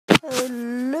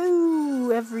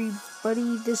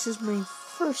everybody? This is my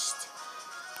first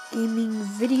gaming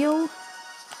video.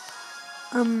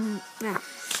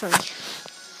 Sorry.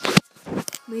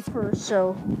 My first,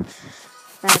 so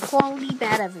bad quality,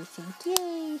 bad everything.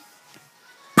 Yay!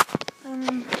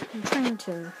 I'm trying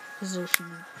to position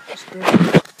this good.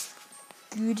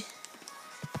 Good.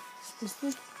 Is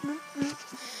this?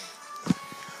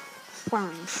 Wow,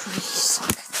 I'm sure you suck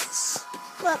at this.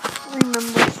 But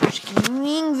remember, first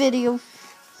gaming video.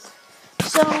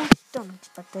 So, don't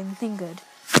expect anything good.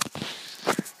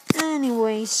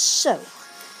 Anyway, so.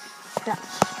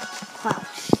 Wow.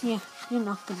 Yeah, you're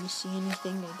not gonna see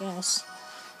anything, I guess.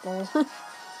 Well,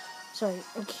 sorry,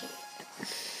 okay.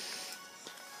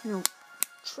 No,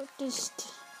 trick this.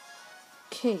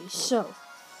 Okay, so.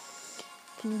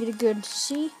 Can you get a good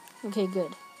see? Okay,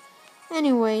 good.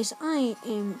 Anyways, I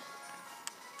am.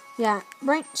 Yeah,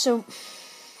 right, so.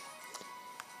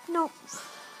 No.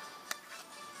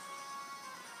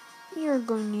 You're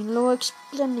going to need a little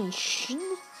explanation.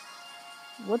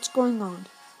 What's going on?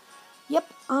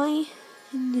 Yep, I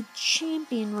am the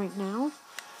champion right now.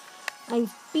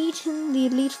 I've beaten the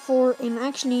Elite Four and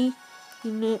actually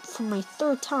for my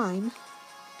third time.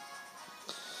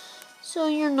 So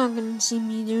you're not going to see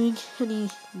me doing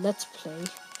any Let's Play.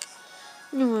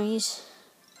 Anyways,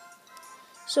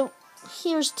 so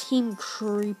here's Team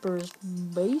Creeper's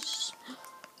base.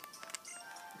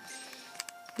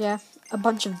 Yeah, a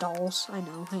bunch of dolls. I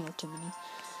know, I have too many.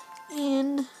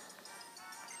 And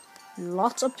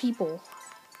lots of people.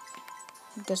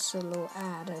 I guess a little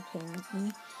ad,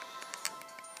 apparently.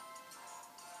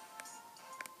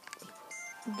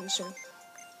 Okay, sorry.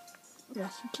 Yeah,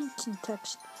 you can send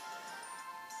text.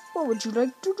 What would you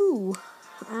like to do?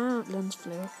 Lens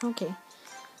flare. Okay.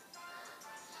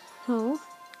 So,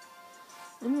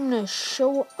 I'm gonna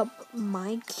show up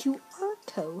my QR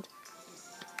code.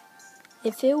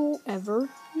 If it will ever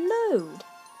load.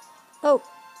 Oh.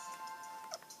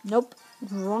 Nope.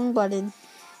 Wrong button.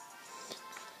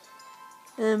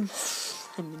 I'm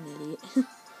an idiot.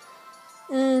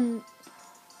 And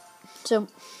so,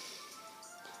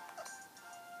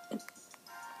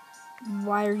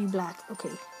 why are you black? Okay.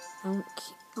 I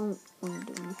don't want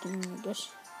to do anything, I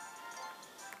guess.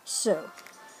 So,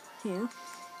 yeah.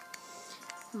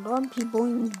 A lot of people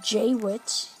in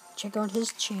J-Wit. Check out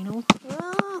his channel.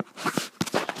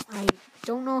 I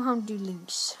don't know how to do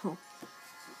links. Oh.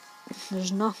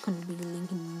 There's not going to be a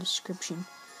link in the description.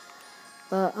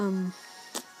 But,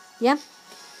 yeah.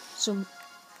 So,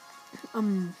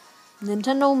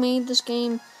 Nintendo made this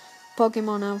game.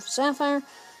 Pokemon Alpha Sapphire.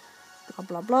 Blah,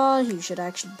 blah, blah. You should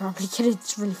actually probably get it.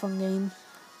 It's a really fun game.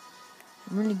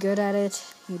 I'm really good at it.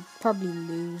 You'd probably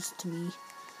lose to me.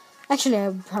 Actually, I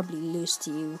would probably lose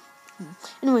to you.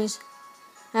 Anyways,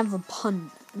 I have a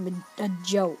pun. A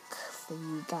joke for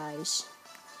you guys.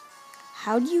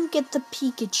 How do you get the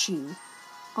Pikachu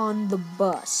on the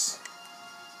bus?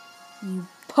 You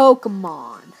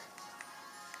Pokemon.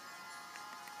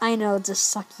 I know it's a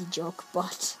sucky joke,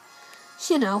 but,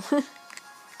 you know.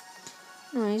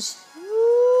 Anyways.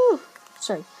 Woo!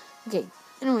 Sorry. Okay.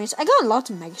 Anyways, I got lots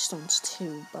of Megastones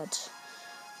too, but,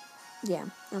 yeah.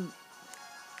 I'm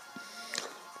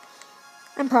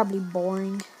probably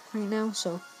boring right now,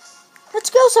 so let's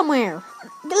go somewhere.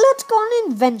 Let's go on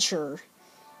an adventure.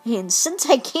 And since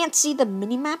I can't see the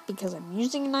minimap because I'm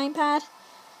using an iPad,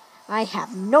 I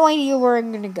have no idea where I'm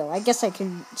going to go. I guess I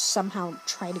can somehow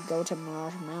try to go to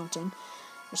Mirage Mountain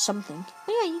or something.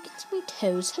 Oh yeah, you can see my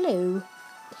toes. Hello.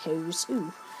 Toes.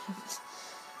 Ooh.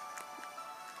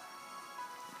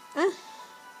 I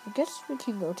guess we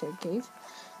can go to a cave.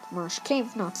 Marsh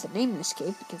Cave, not the nameless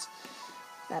cave, because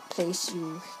that place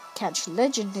you catch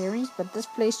legendaries, but this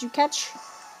place you catch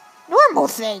normal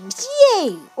things.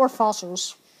 Yay! Or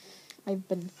fossils. I've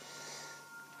been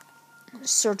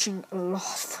searching a lot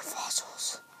for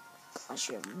fossils. Gosh,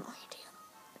 you have no idea.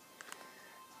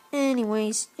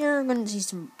 Anyways, you're gonna see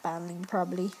some battling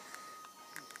probably.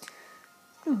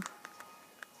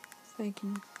 If I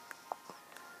can.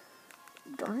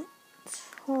 Darn it.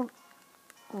 Hold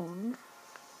on.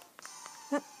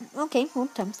 Okay, well,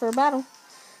 time for a battle.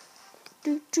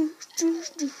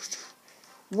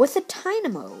 With a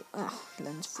dynamo. Oh,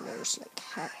 lens flares like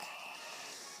heck.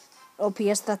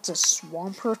 OPS, that's a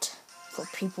Swampert for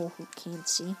people who can't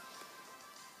see.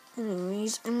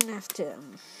 Anyways, I'm gonna have to,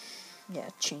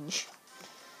 change.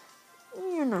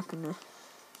 You're not gonna.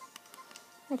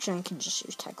 Actually, I can just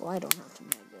use tackle. I don't have to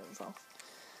Mega Evolve.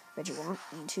 Bet you want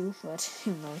me to, but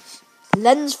who knows.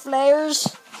 Lens flares.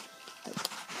 Like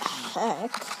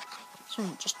heck. So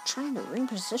I'm just trying to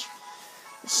reposition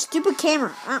the stupid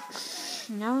camera.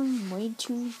 Now I'm way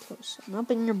too close. I'm up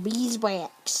in your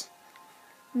beeswax.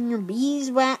 Your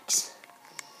beeswax.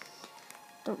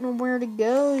 Don't know where to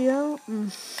go, yo.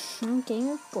 Okay,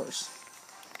 of course.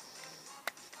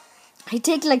 I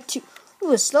take like 2.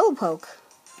 Ooh, a slowpoke.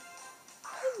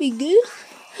 That'd be good.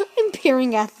 I'm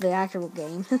peering at the actual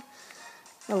game.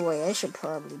 Oh wait, I should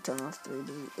probably turn off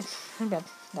 3D. I bet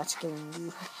that's giving you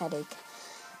a headache.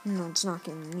 No, it's not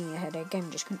giving me a headache. I'm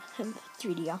just gonna have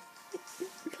 3D off.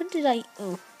 What did I?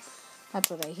 Oh, that's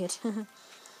what I hit.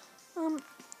 I'm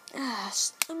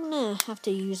gonna have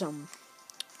to use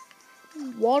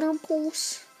water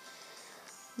pulse.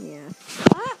 Yeah.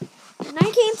 Ah, and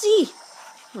I can't see.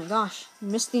 Oh my gosh, I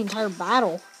missed the entire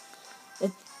battle.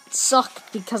 It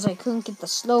sucked because I couldn't get the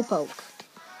slowpoke.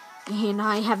 And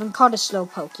I haven't caught a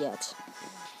slowpoke yet.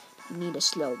 I need a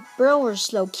slow bro or a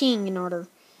slow king in order.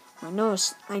 I know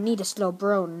I need a slow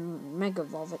bro and mega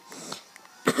evolve it.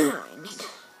 I need.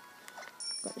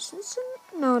 But is this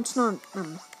no, it's not.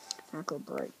 Macro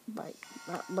bright bite.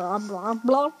 Blah blah blah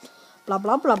blah blah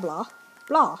blah blah blah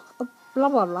blah blah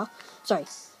blah blah. Sorry,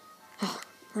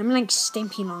 I'm like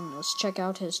stampylongnose. Check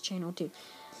out his channel too.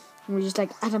 We're just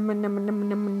like type in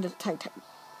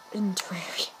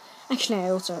Terraria. Actually, I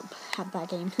also have that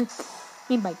game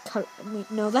made by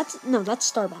no, that's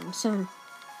Starbound. So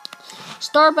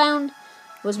Starbound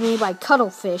was made by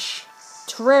Cuttlefish.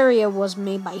 Terraria was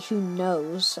made by who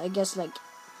knows? I guess like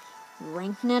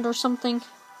RankNet or something.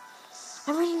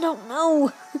 I really don't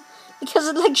know because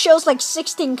it like shows like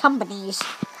 16 companies.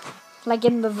 Like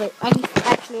in the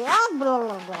actually I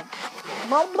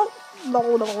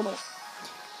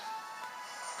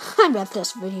bet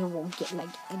this video won't get like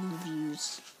any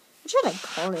views. What should I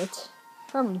call it?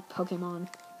 Probably Pokemon.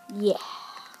 Yeah.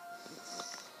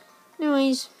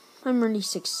 Anyways, I'm really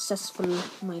successful in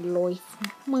my life.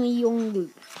 My young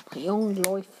life.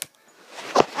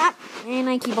 Ah, and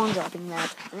I keep on dropping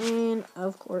that. And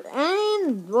of course,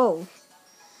 and whoa.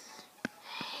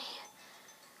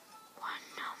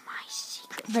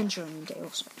 Venturian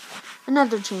Tales.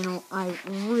 Another channel I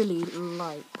really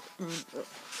like.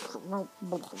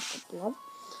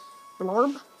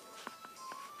 Blurb.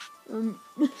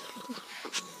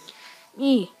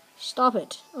 Stop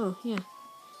it. Oh, yeah.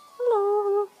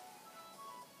 Hello.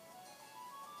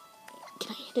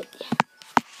 Can I hit it? Yeah.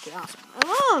 Okay, awesome.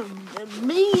 Oh,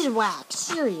 beeswax.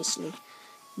 Seriously.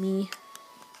 Me.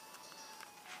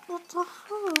 What's a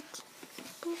heart?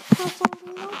 Because I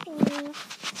love you.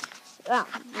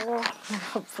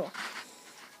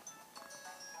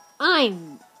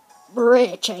 I'm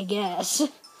rich, I guess.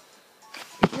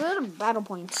 Good battle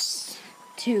points,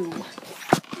 too.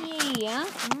 Yeah.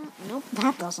 Nope,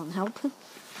 that doesn't help.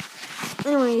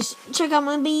 Anyways, check out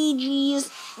my BGs.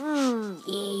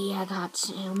 Yeah, I got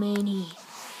so many.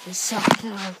 They suck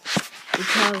though.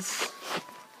 Because,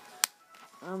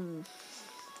 you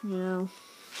know,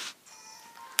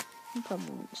 you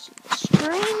probably want to see the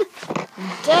screen.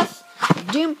 Death,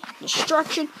 doom,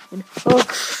 destruction, and oh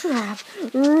crap,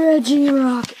 Reggie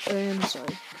Rock. I'm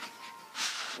sorry.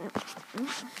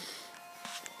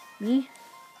 Me?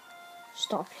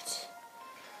 Stop it.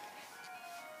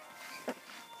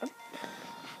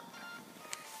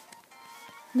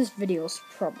 This video's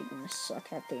probably gonna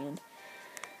suck at the end.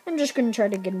 I'm just gonna try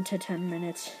to get into 10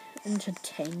 minutes,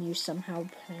 entertain you somehow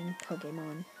playing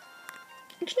Pokemon.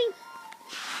 Actually,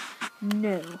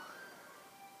 no.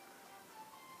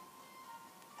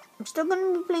 I'm still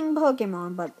gonna be playing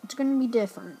Pokemon, but it's gonna be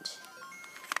different.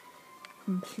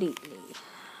 Completely.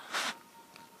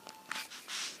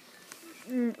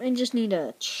 I just need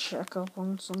to check up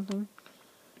on something.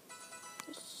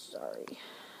 Sorry.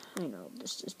 I know,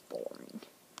 this is boring.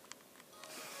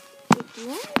 Wait,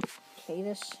 do I play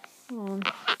this?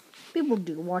 People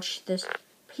do watch this.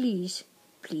 Please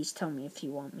tell me if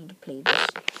you want me to play this.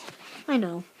 I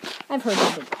know. I've heard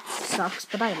that it sucks,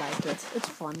 but I like it. It's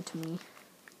fun to me.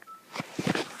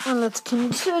 And let's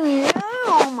continue.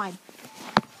 Oh my.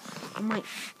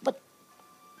 But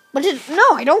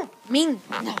no, I don't mean.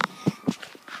 No.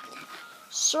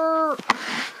 Sir,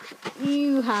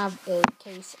 you have a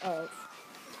case of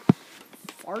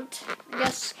fart, I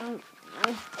guess.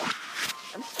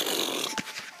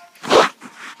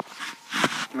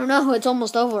 Oh no, it's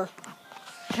almost over.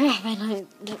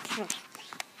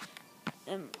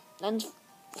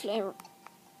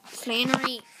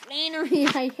 Flannery,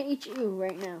 I hate you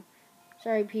right now.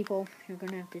 Sorry, people. You're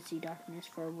gonna have to see darkness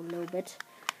for a little bit.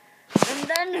 And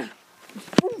then,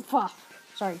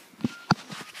 sorry.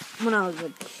 When I was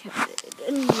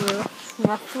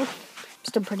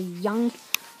still pretty young.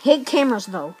 Hate cameras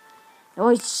though. They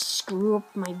always screw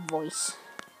up my voice.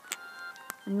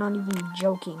 I'm not even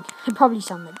joking. I probably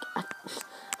sound like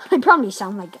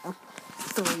a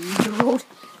 3-year-old.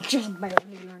 just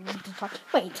barely learning to talk.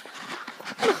 Wait.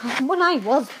 When I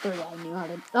was 3, I knew how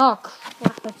to... Oh,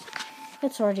 crap.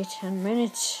 It's already 10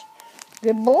 minutes.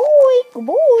 Good boy, good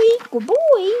boy, good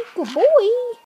boy, good boy.